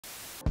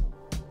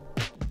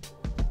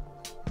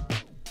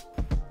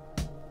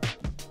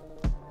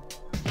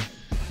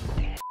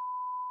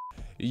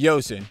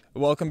Yooosin,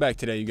 welcome back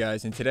today, you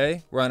guys, and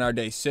today we're on our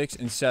day 6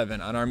 and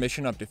 7 on our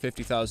mission up to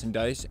 50,000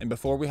 dice. And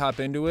before we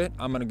hop into it,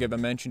 I'm going to give a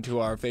mention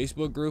to our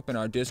Facebook group and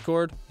our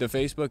Discord. The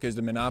Facebook is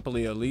the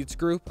Monopoly Elites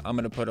group. I'm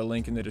going to put a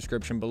link in the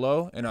description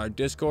below, and our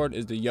Discord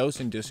is the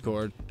Yooosin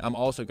Discord. I'm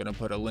also going to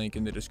put a link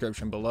in the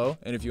description below,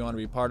 and if you want to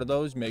be part of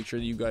those, make sure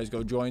that you guys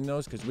go join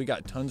those, because we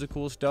got tons of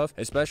cool stuff,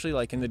 especially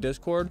like in the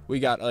Discord. We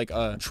got like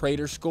a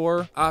trader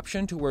score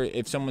option to where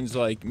if someone's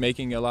like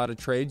making a lot of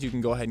trades, you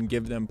can go ahead and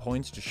give them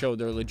points to show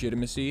their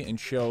legitimacy and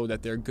show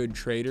that they're good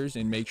traders,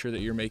 and make sure that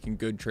you're making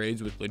good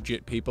trades with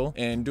legit people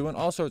and doing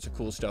all sorts of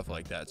cool stuff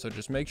like that. So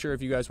just make sure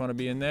if you guys want to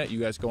be in that, you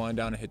guys go on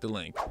down and hit the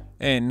link.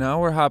 And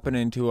now we're hopping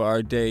into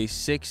our day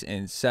 6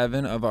 and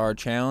 7 of our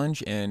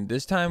challenge, and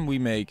this time we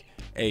make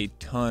a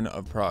ton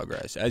of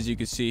progress. As you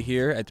can see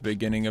here at the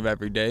beginning of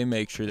every day,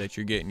 make sure that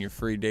you're getting your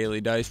free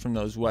daily dice from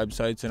those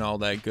websites and all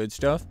that good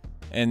stuff.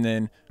 And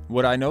then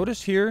what I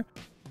noticed here,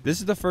 this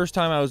is the first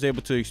time I was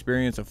able to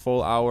experience a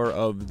full hour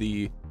of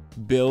the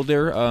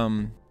builder,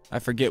 I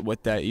forget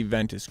what that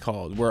event is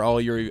called, where all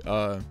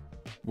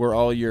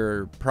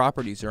your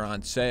properties are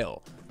on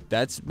sale.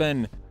 That's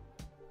been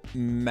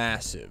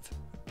massive,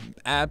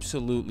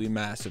 absolutely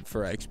massive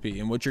for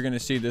XP. And what you're gonna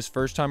see this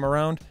first time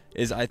around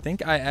is I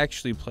think I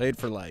actually played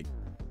for like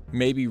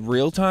maybe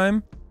real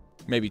time,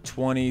 maybe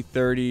 20,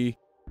 30,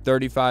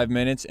 35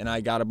 minutes, and I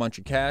got a bunch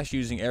of cash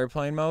using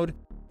airplane mode.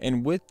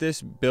 And with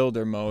this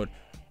builder mode,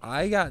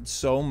 I got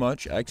so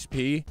much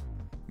XP,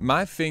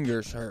 my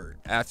fingers hurt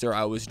after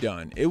I was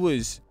done. It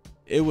was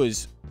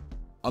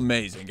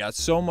amazing. Got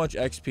so much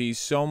XP,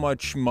 so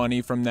much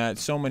money from that,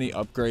 so many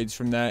upgrades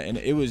from that, and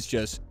it was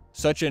just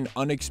such an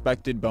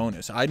unexpected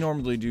bonus. I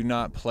normally do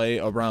not play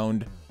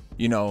around,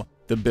 you know,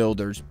 the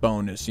builder's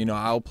bonus. You know,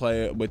 I'll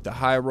play with the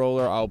high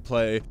roller, I'll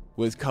play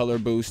with color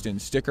boost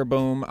and sticker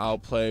boom, I'll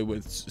play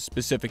with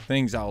specific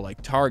things I'll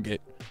like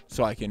target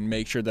so I can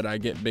make sure that I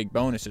get big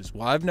bonuses.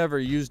 Well, I've never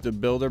used the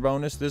builder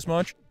bonus this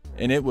much,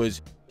 and it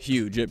was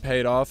huge. It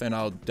paid off, and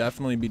I'll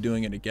definitely be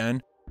doing it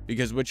again,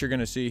 because what you're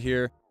gonna see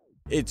here,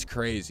 it's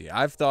crazy.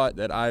 I've thought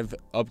that I've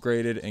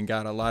upgraded and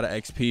got a lot of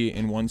XP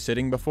in one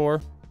sitting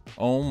before.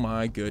 Oh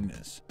my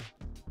goodness.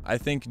 I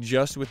think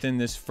just within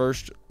this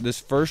first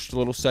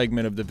little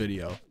segment of the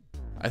video,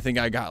 I think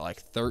I got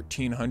like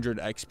 1,300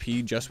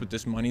 XP just with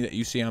this money that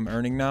you see I'm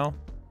earning now.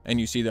 And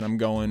you see that I'm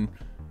going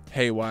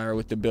haywire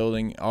with the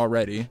building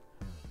already.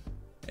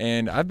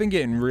 And I've been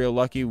getting real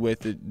lucky with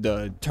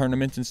the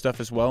tournaments and stuff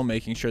as well,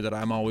 making sure that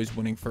I'm always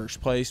winning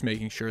first place,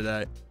 making sure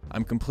that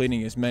I'm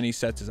completing as many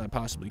sets as I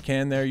possibly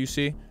can there, you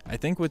see. I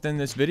think within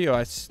this video,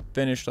 I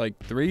finished like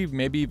 3,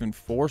 maybe even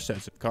 4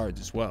 sets of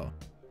cards as well.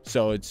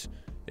 So it's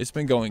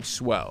been going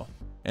swell.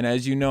 And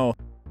as you know,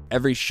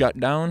 every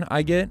shutdown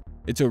I get,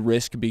 it's a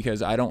risk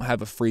because I don't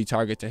have a free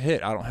target to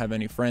hit. I don't have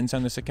any friends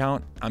on this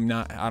account. I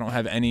don't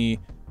have any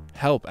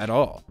help at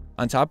all.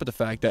 On top of the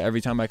fact that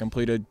every time I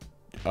complete a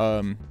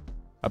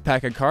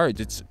pack of cards,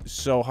 it's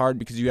so hard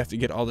because you have to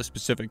get all the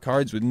specific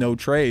cards with no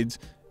trades,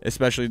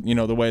 especially, you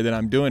know, the way that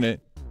I'm doing it.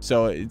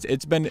 So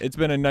it's been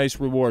a nice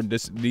reward.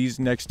 These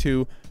next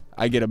 2,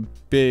 I get a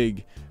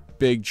big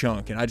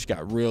chunk, and I just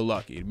got real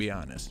lucky, to be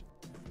honest.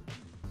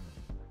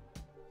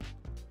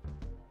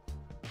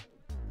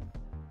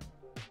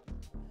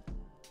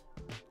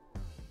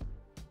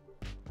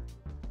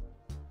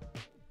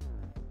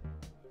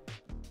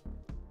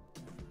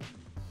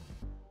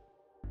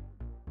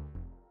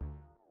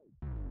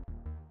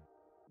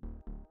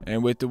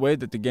 And with the way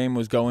that the game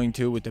was going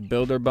to, with the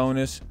builder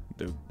bonus,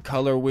 the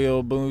color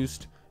wheel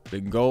boost,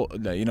 the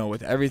gold, you know,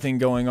 with everything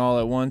going all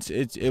at once,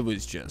 it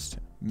was just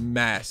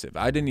massive.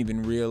 I didn't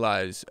even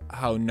realize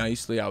how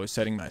nicely I was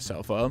setting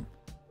myself up.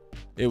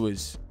 It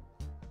was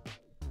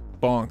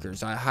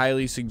bonkers. I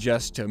highly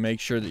suggest to make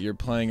sure that you're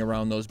playing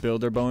around those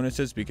builder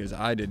bonuses, because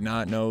I did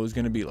not know it was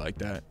going to be like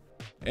that.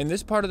 And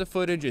this part of the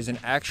footage is an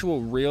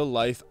actual real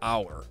life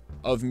hour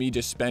of me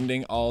just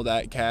spending all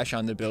that cash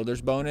on the builder's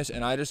bonus,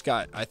 and I just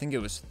got, I think it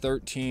was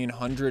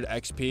 1,300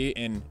 XP,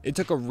 and it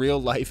took a real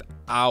life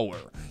hour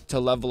to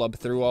level up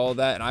through all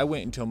that, and I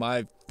went until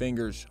my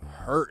fingers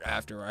hurt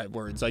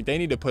afterwards. Like, they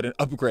need to put an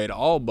upgrade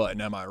all button,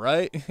 am I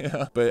right?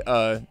 But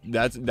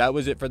that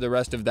was it for the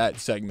rest of that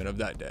segment of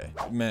that day.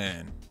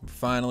 Man,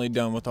 finally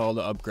done with all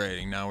the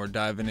upgrading. Now we're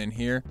diving in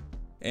here,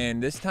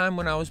 and this time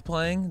when I was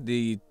playing,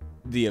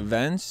 the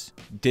events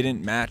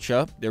didn't match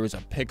up. There was a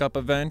pickup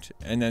event,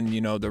 and then,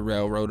 you know, the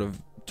railroad of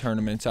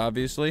tournaments,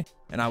 obviously,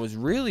 and I was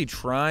really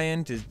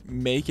trying to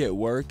make it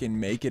work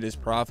and make it as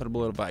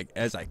profitable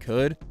as I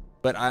could,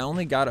 but I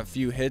only got a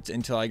few hits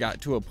until I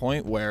got to a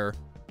point where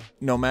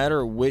no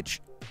matter which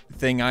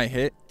thing I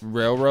hit,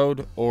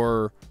 railroad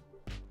or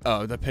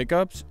the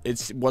pickups,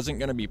 it wasn't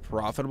going to be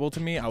profitable to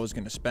me. I was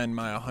going to spend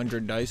my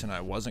 100 dice and I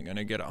wasn't going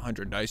to get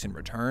 100 dice in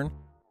return.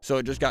 So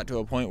it just got to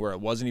a point where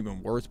it wasn't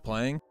even worth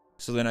playing.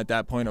 So then at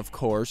that point, of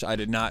course, I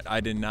did not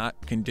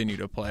continue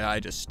to play.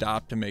 I just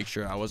stopped to make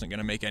sure I wasn't going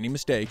to make any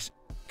mistakes,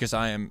 because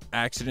I am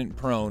accident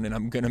prone and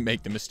I'm going to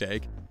make the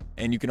mistake.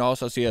 And you can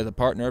also see that the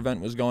partner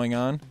event was going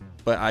on.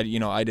 but I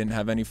didn't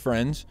have any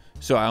friends,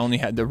 so I only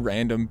had the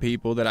random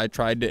people that I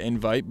tried to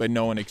invite, but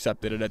no one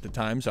accepted it at the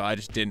time, so I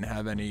just didn't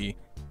have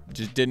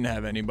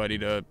anybody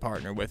to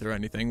partner with or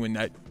anything, when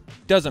that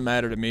doesn't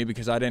matter to me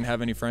because I didn't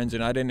have any friends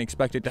and I didn't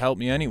expect it to help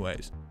me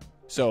anyways.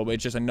 So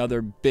it's just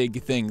another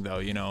big thing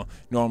though,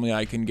 normally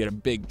I can get a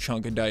big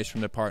chunk of dice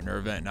from the partner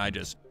event,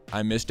 and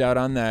I missed out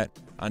on that,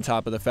 on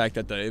top of the fact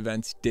that the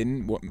events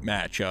didn't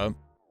match up.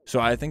 So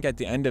I think at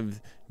the end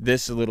of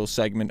this little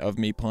segment of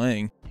me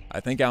playing, I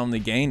think I only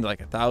gained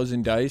like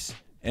 1,000 dice,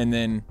 and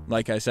then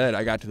like I said,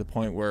 I got to the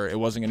point where it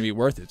wasn't going to be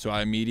worth it, so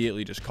I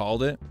immediately just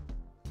called it.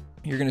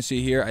 You're going to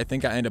see here, I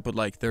think I end up with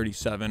like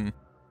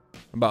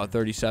about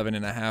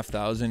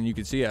 37,500. You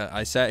can see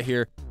I sat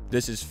here.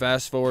 This is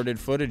fast forwarded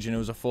footage, and it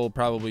was a full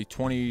probably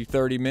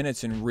 20-30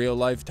 minutes in real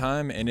life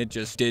time, and it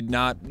just did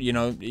not,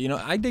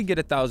 I did get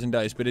 1,000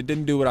 dice, but it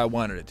didn't do what I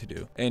wanted it to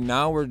do. And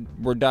now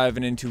we're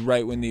diving into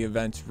right when the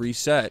events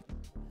reset.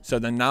 So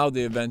then now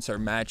the events are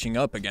matching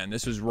up again.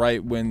 This was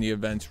right when the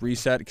events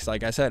reset, because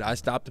like I said, I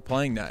stopped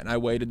playing that and I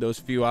waited those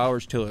few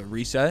hours till it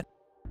reset.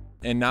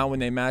 And now when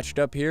they matched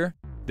up here,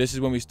 this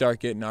is when we start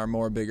getting our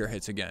more bigger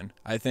hits again.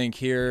 I think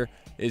here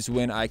is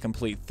when I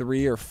complete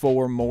 3 or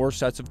 4 more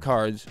sets of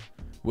cards,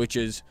 which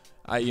is,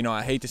 I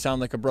hate to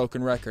sound like a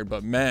broken record,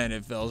 but man,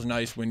 it feels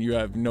nice when you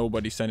have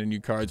nobody sending you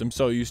cards. I'm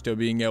so used to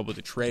being able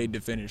to trade to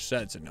finish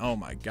sets, and oh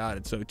my god,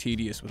 it's so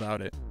tedious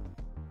without it.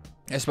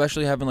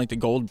 Especially having like the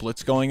gold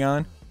blitz going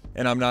on,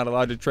 and I'm not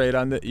allowed to trade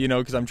on the,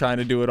 because I'm trying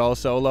to do it all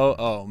solo.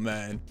 Oh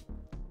man.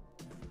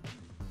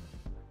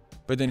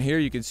 But then here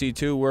you can see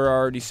too, we're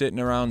already sitting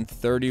around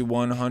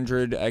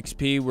 3,100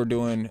 XP. We're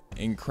doing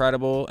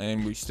incredible,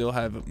 and we still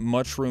have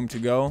much room to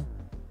go.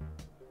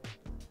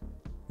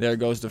 There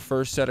goes the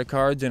first set of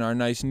cards in our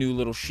nice new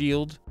little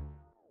shield.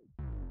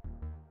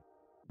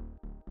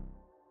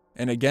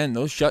 And again,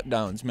 those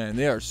shutdowns, man,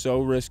 they are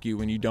so risky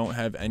when you don't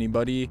have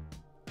anybody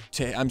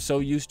to. I'm so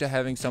used to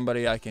having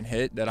somebody I can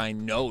hit that I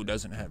know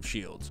doesn't have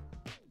shields.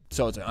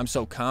 So I'm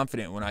so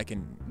confident when I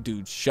can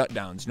do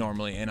shutdowns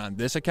normally, and on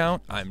this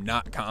account, I'm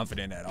not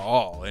confident at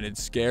all, and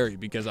it's scary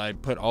because I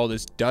put all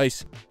this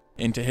dice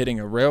into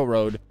hitting a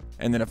railroad,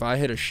 and then if I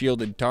hit a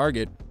shielded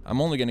target, I'm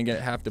only going to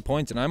get half the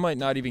points, and I might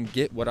not even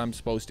get what I'm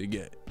supposed to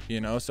get,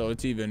 so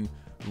it's even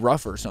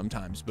rougher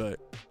sometimes, but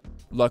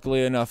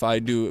luckily enough, I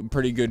do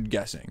pretty good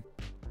guessing.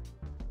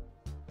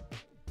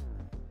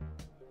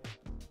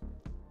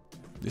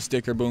 The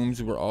sticker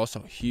booms were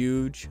also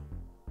huge.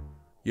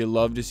 You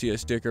love to see a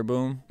sticker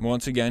boom.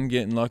 Once again,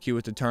 getting lucky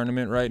with the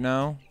tournament right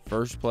now.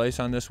 First place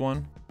on this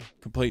one.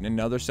 Completing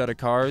another set of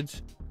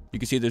cards. You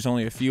can see there's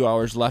only a few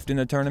hours left in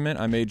the tournament.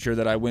 I made sure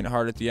that I went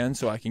hard at the end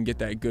so I can get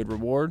that good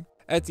reward.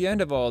 At the end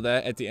of all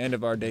that, at the end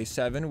of our day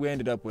 7, we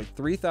ended up with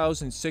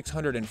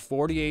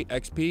 3,648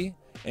 XP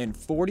and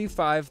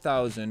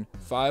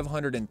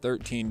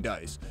 45,513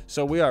 dice.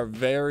 So we are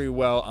very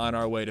well on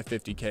our way to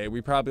 50K.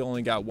 We probably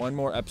only got one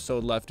more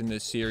episode left in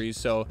this series,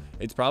 so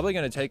it's probably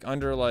going to take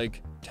under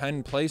like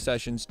 10 play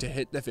sessions to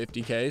hit the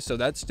 50K, so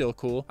that's still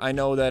cool. I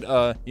know that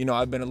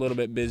I've been a little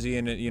bit busy,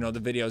 and the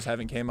videos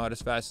haven't came out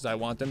as fast as I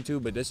want them to,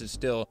 but this is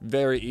still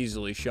very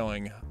easily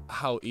showing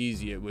how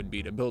easy it would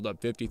be to build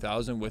up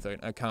 50,000 with an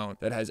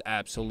account that has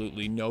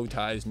absolutely no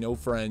ties, no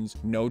friends,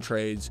 no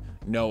trades,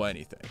 no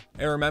anything.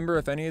 And remember,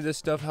 if any of this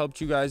stuff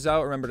helped you guys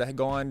out, remember to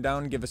go on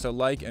down, give us a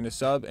like and a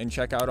sub, and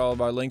check out all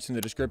of our links in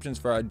the descriptions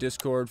for our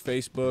Discord,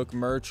 Facebook,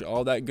 merch,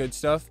 all that good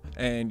stuff.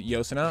 And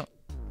Yooosin out.